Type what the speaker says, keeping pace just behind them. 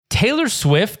Taylor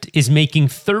Swift is making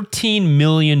 $13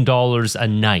 million a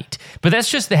night, but that's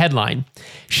just the headline.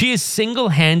 She is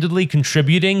single-handedly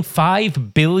contributing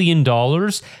 $5 billion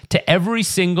to every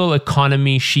single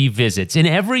economy she visits, in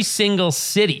every single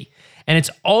city. And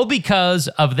it's all because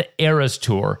of the Eras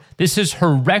Tour. This is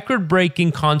her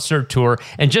record-breaking concert tour,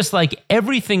 and just like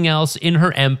everything else in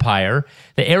her empire,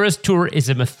 the Eras Tour is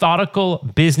a methodical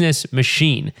business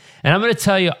machine. And I'm going to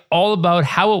tell you all about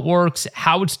how it works,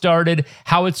 how it started,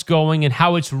 how it's going, and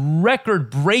how it's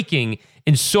record-breaking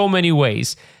in so many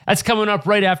ways. That's coming up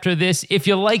right after this. If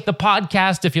you like the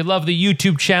podcast, if you love the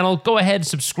YouTube channel, go ahead,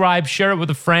 subscribe, share it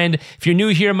with a friend. If you're new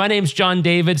here, my name's John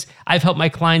Davids. I've helped my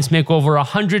clients make over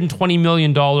 $120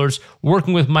 million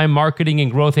working with my marketing and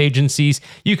growth agencies.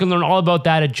 You can learn all about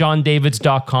that at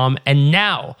johndavids.com. And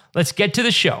now, let's get to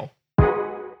the show.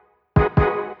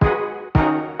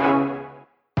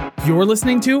 You're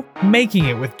listening to Making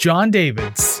It with John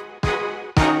Davids.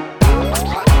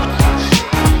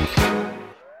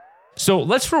 So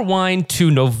let's rewind to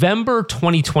November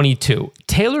 2022.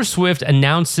 Taylor Swift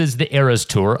announces the Eras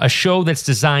Tour, a show that's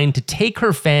designed to take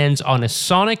her fans on a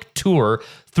sonic tour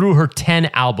through her 10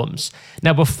 albums.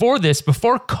 Now, before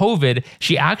COVID,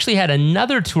 she actually had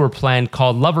another tour planned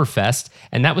called Loverfest,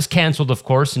 and that was canceled, of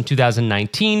course, in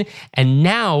 2019. And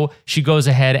now she goes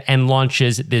ahead and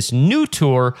launches this new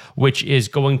tour, which is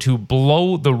going to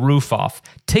blow the roof off.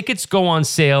 Tickets go on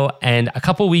sale, and a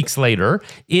couple weeks later,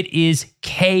 it is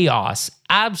chaos.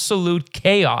 Absolute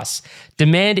chaos.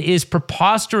 Demand is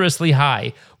preposterously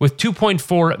high, with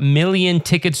 2.4 million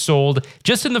tickets sold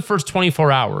just in the first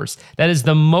 24 hours. That is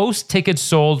the most tickets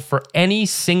sold for any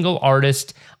single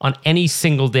artist on any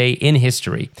single day in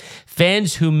history.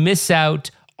 Fans who miss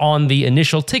out on the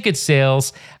initial ticket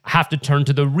sales have to turn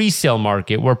to the resale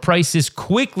market, where prices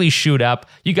quickly shoot up.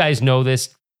 You guys know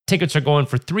this. Tickets are going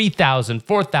for $3,000,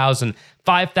 $4,000,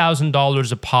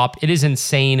 $5,000 a pop. It is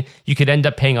insane. You could end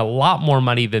up paying a lot more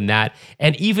money than that.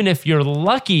 And even if you're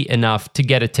lucky enough to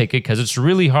get a ticket, because it's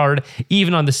really hard,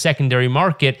 even on the secondary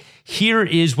market, here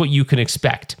is what you can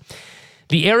expect.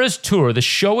 The Eras Tour, the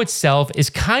show itself, is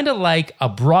kind of like a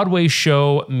Broadway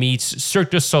show meets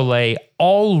Cirque du Soleil,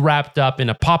 all wrapped up in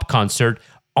a pop concert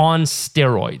on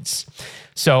steroids.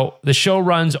 So the show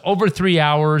runs over 3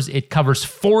 hours. It covers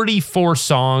 44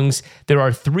 songs. There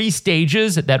are 3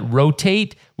 stages that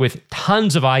rotate with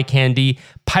tons of eye candy,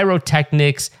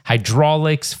 pyrotechnics,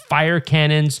 hydraulics, fire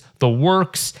cannons, the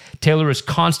works. Taylor is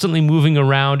constantly moving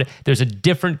around. There's a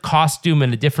different costume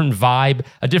and a different vibe,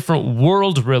 a different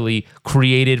world really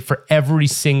created for every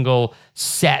single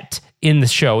set in the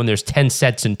show. And there's 10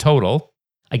 sets in total.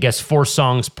 I guess 4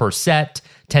 songs per set.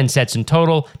 10 sets in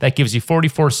total. That gives you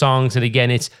 44 songs. And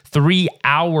again, it's 3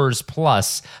 hours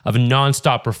plus of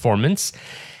nonstop performance.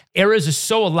 Eras is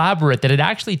so elaborate that it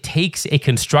actually takes a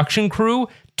construction crew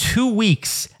 2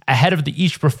 weeks ahead of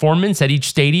each performance at each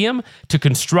stadium to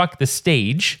construct the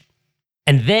stage.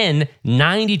 And then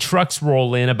 90 trucks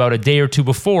roll in about a day or two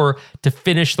before to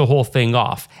finish the whole thing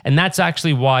off. And that's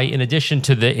actually why, in addition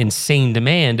to the insane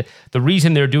demand, the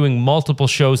reason they're doing multiple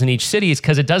shows in each city is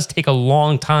because it does take a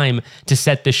long time to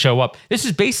set this show up. This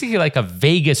is basically like a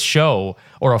Vegas show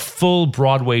or a full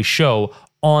Broadway show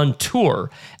on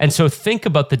tour. And so think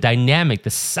about the dynamic,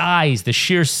 the size, the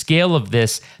sheer scale of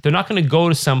this. They're not going to go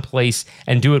to some place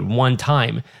and do it one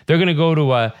time. They're going to go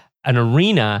to an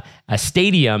arena, a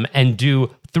stadium, and do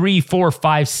 3, 4,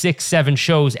 5, 6, 7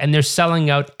 shows, and they're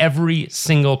selling out every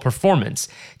single performance.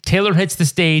 Taylor hits the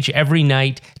stage every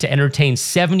night to entertain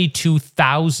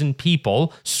 72,000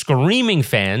 people, screaming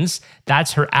fans.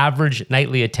 That's her average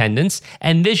nightly attendance,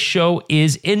 and this show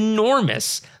is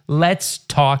enormous. Let's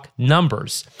talk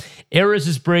numbers. Eras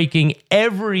is breaking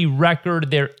every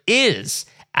record there is.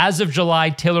 As of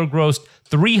July, Taylor grossed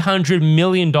 $300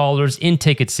 million in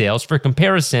ticket sales. For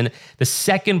comparison, the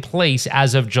second place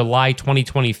as of July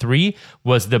 2023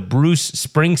 was the Bruce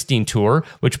Springsteen tour,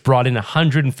 which brought in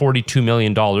 $142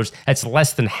 million. That's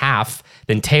less than half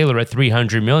than Taylor at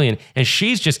 $300 million, and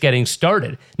she's just getting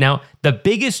started. Now, the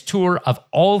biggest tour of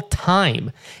all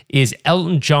time is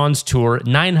Elton John's tour,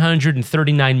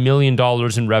 $939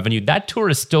 million in revenue. That tour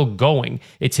is still going.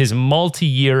 It's his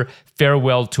multi-year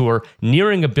farewell tour,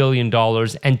 nearing $1 billion,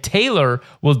 and Taylor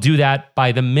will do that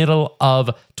by the middle of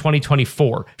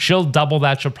 2024. She'll double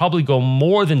that. She'll probably go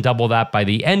more than double that by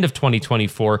the end of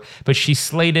 2024, but she's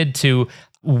slated to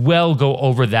well go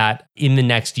over that in the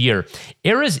next year.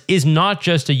 Eras is not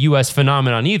just a US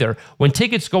phenomenon either. When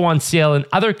tickets go on sale in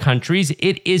other countries,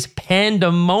 it is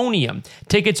pandemonium.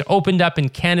 Tickets opened up in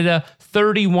Canada,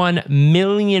 31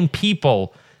 million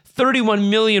people 31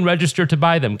 million registered to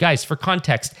buy them. Guys, for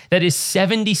context, that is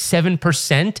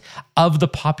 77% of the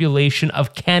population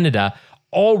of Canada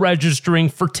all registering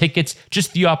for tickets,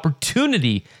 just the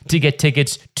opportunity to get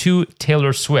tickets to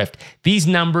Taylor Swift. These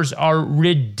numbers are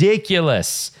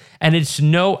ridiculous, and it's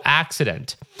no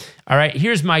accident. All right,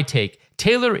 here's my take.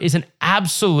 Taylor is an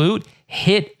absolute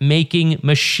hit-making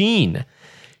machine.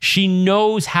 She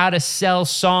knows how to sell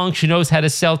songs. She knows how to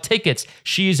sell tickets.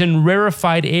 She is in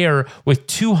rarefied air with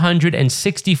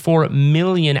 264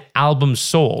 million albums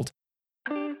sold.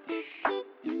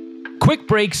 Quick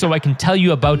break so I can tell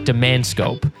you about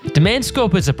DemandScope.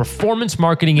 DemandScope is a performance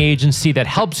marketing agency that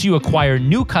helps you acquire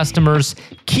new customers,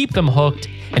 keep them hooked,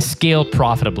 and scale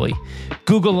profitably.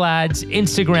 Google ads,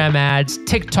 Instagram ads,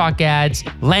 TikTok ads,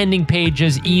 landing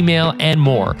pages, email, and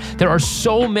more. There are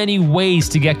so many ways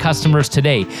to get customers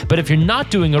today, but if you're not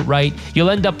doing it right,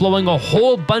 you'll end up blowing a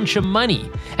whole bunch of money.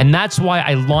 And that's why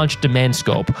I launched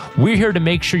DemandScope. We're here to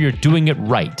make sure you're doing it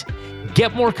right.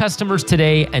 Get more customers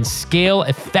today and scale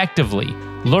effectively.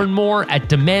 Learn more at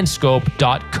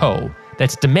demandscope.co.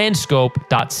 That's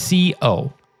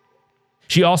demandscope.co.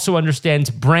 She also understands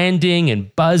branding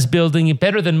and buzz building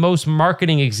better than most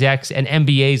marketing execs and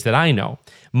MBAs that I know.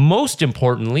 Most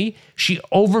importantly, she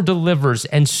over-delivers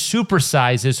and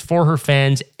supersizes for her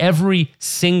fans every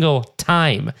single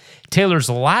time. Taylor's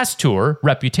last tour,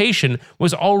 Reputation,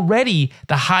 was already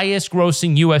the highest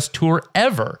grossing US tour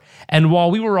ever. And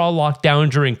while we were all locked down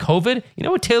during COVID, you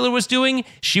know what Taylor was doing?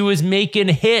 She was making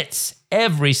hits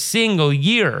every single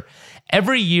year.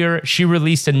 Every year, she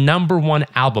released a number one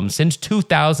album since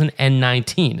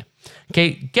 2019. Okay,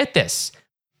 get this.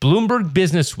 Bloomberg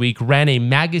Businessweek ran a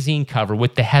magazine cover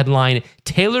with the headline,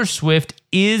 Taylor Swift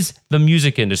is the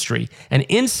music industry. And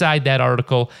inside that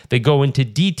article, they go into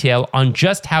detail on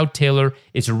just how Taylor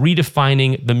is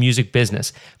redefining the music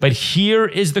business. But here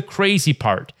is the crazy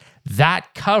part.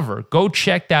 That cover, go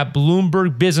check that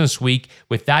Bloomberg Businessweek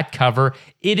with that cover.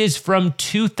 It is from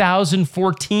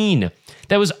 2014.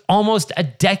 That was almost a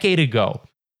decade ago.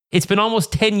 It's been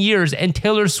almost 10 years and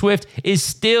Taylor Swift is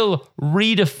still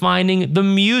redefining the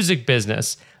music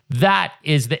business. That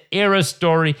is the era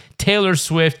story, Taylor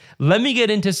Swift. Let me get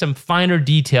into some finer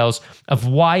details of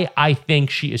why I think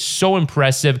she is so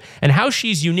impressive and how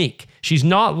she's unique. She's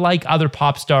not like other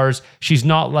pop stars. She's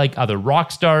not like other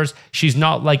rock stars. She's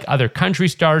not like other country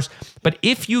stars. But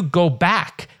if you go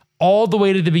back all the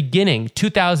way to the beginning,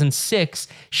 2006,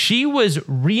 she was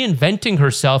reinventing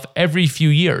herself every few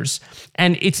years.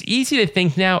 And it's easy to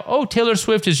think now, oh, Taylor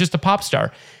Swift is just a pop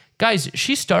star. Guys,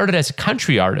 she started as a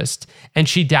country artist and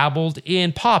she dabbled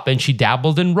in pop and she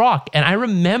dabbled in rock. And I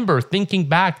remember thinking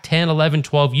back 10, 11,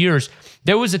 12 years,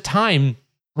 there was a time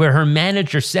where her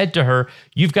manager said to her,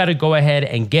 you've got to go ahead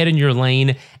and get in your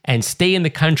lane and stay in the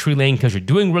country lane because you're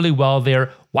doing really well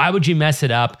there. Why would you mess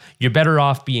it up? You're better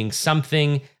off being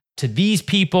something to these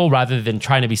people rather than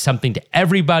trying to be something to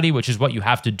everybody, which is what you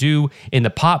have to do in the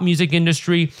pop music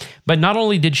industry. But not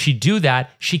only did she do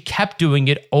that, she kept doing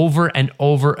it over and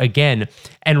over again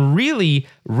and really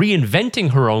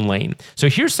reinventing her own lane. So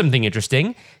here's something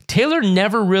interesting. Taylor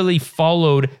never really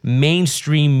followed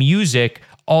mainstream music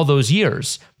all those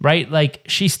years, right? Like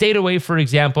she stayed away, for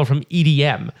example, from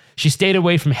EDM. She stayed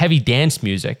away from heavy dance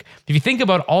music. If you think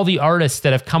about all the artists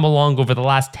that have come along over the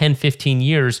last 10, 15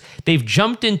 years, they've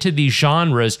jumped into these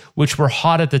genres which were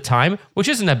hot at the time, which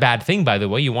isn't a bad thing, by the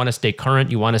way. You want to stay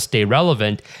current, you want to stay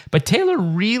relevant. But Taylor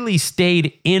really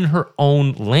stayed in her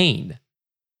own lane.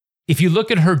 If you look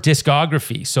at her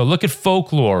discography, so look at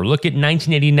Folklore, look at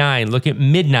 1989, look at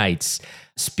Midnights,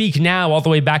 Speak Now all the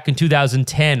way back in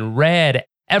 2010, Red,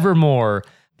 Evermore.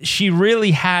 She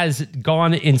really has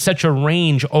gone in such a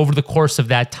range over the course of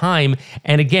that time.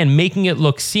 And again, making it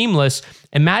look seamless.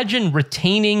 Imagine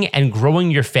retaining and growing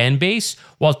your fan base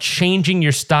while changing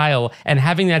your style and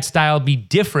having that style be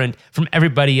different from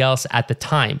everybody else at the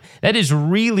time. That is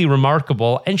really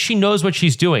remarkable. And she knows what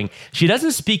she's doing. She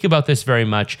doesn't speak about this very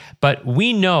much, but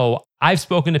we know, I've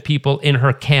spoken to people in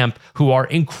her camp who are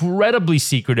incredibly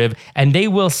secretive, and they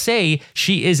will say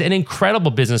she is an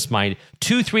incredible business mind.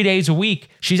 2-3 days a week,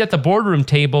 she's at the boardroom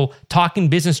table talking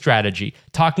business strategy,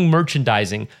 talking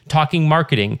merchandising, talking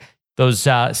marketing. Those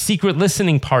secret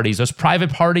listening parties, those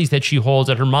private parties that she holds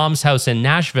at her mom's house in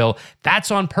Nashville, that's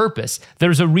on purpose.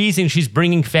 There's a reason she's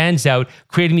bringing fans out,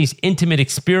 creating these intimate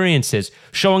experiences,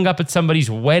 showing up at somebody's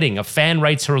wedding. A fan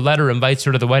writes her a letter, invites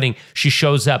her to the wedding. She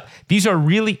shows up. These are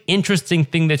really interesting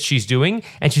things that she's doing,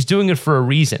 and she's doing it for a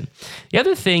reason. The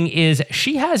other thing is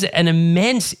she has an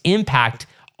immense impact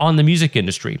on the music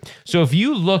industry. So if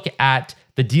you look at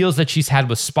the deals that she's had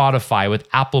with Spotify, with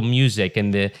Apple Music,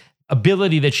 and the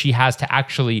ability that she has to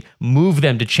actually move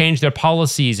them, to change their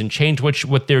policies and change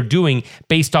what they're doing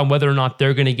based on whether or not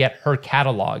they're going to get her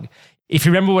catalog. If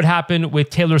you remember what happened with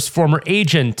Taylor's former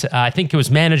agent, I think it was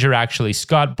manager actually,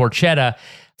 Scott Borchetta,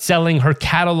 selling her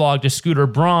catalog to Scooter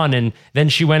Braun, and then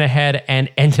she went ahead and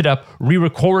ended up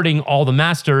re-recording all the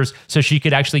masters so she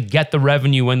could actually get the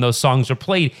revenue when those songs are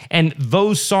played. And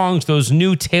those songs, those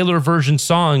new Taylor version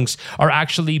songs, are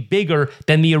actually bigger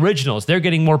than the originals. They're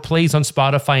getting more plays on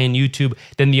Spotify and YouTube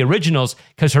than the originals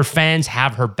because her fans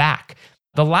have her back.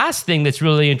 The last thing that's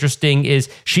really interesting is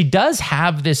she does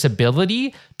have this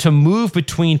ability to move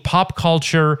between pop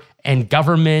culture and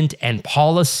government and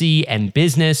policy and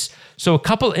business. So a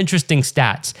couple interesting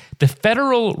stats. The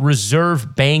Federal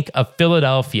Reserve Bank of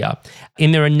Philadelphia,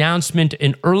 in their announcement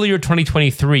in earlier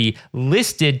 2023,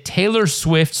 listed Taylor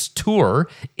Swift's tour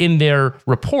in their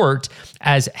report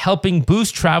as helping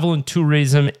boost travel and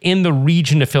tourism in the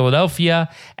region of Philadelphia,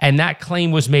 and that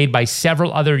claim was made by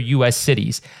several other U.S.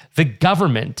 cities. The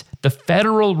government, the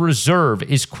Federal Reserve,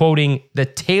 is quoting the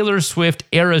Taylor Swift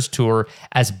Eras Tour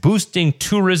as boosting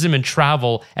tourism and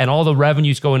travel, and all the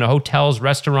revenues going to hotels,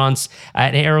 restaurants,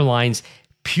 and airlines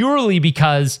purely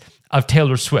because of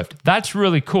Taylor Swift. That's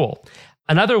really cool.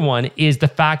 Another one is the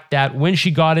fact that when she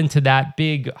got into that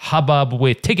big hubbub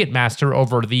with Ticketmaster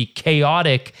over the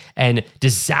chaotic and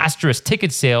disastrous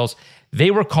ticket sales,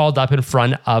 they were called up in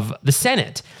front of the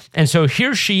Senate. And so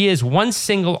here she is, one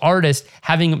single artist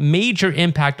having major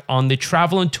impact on the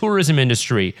travel and tourism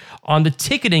industry, on the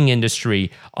ticketing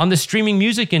industry, on the streaming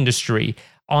music industry,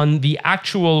 on the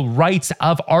actual rights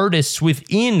of artists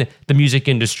within the music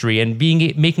industry, and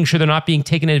making sure they're not being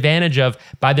taken advantage of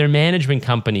by their management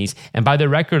companies and by their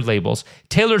record labels.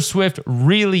 Taylor Swift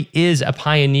really is a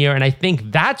pioneer, and I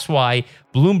think that's why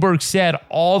Bloomberg said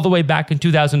all the way back in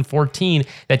 2014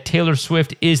 that Taylor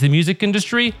Swift is the music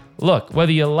industry. Look,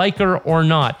 whether you like her or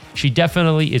not, she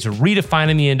definitely is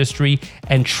redefining the industry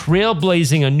and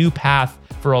trailblazing a new path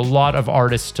for a lot of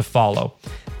artists to follow.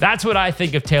 That's what I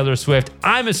think of Taylor Swift.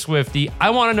 I'm a Swiftie.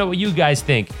 I want to know what you guys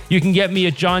think. You can get me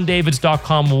at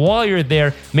johndavids.com. While you're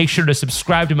there, make sure to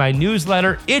subscribe to my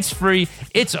newsletter. It's free.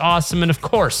 It's awesome. And of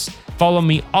course, follow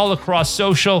me all across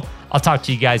social. I'll talk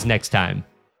to you guys next time.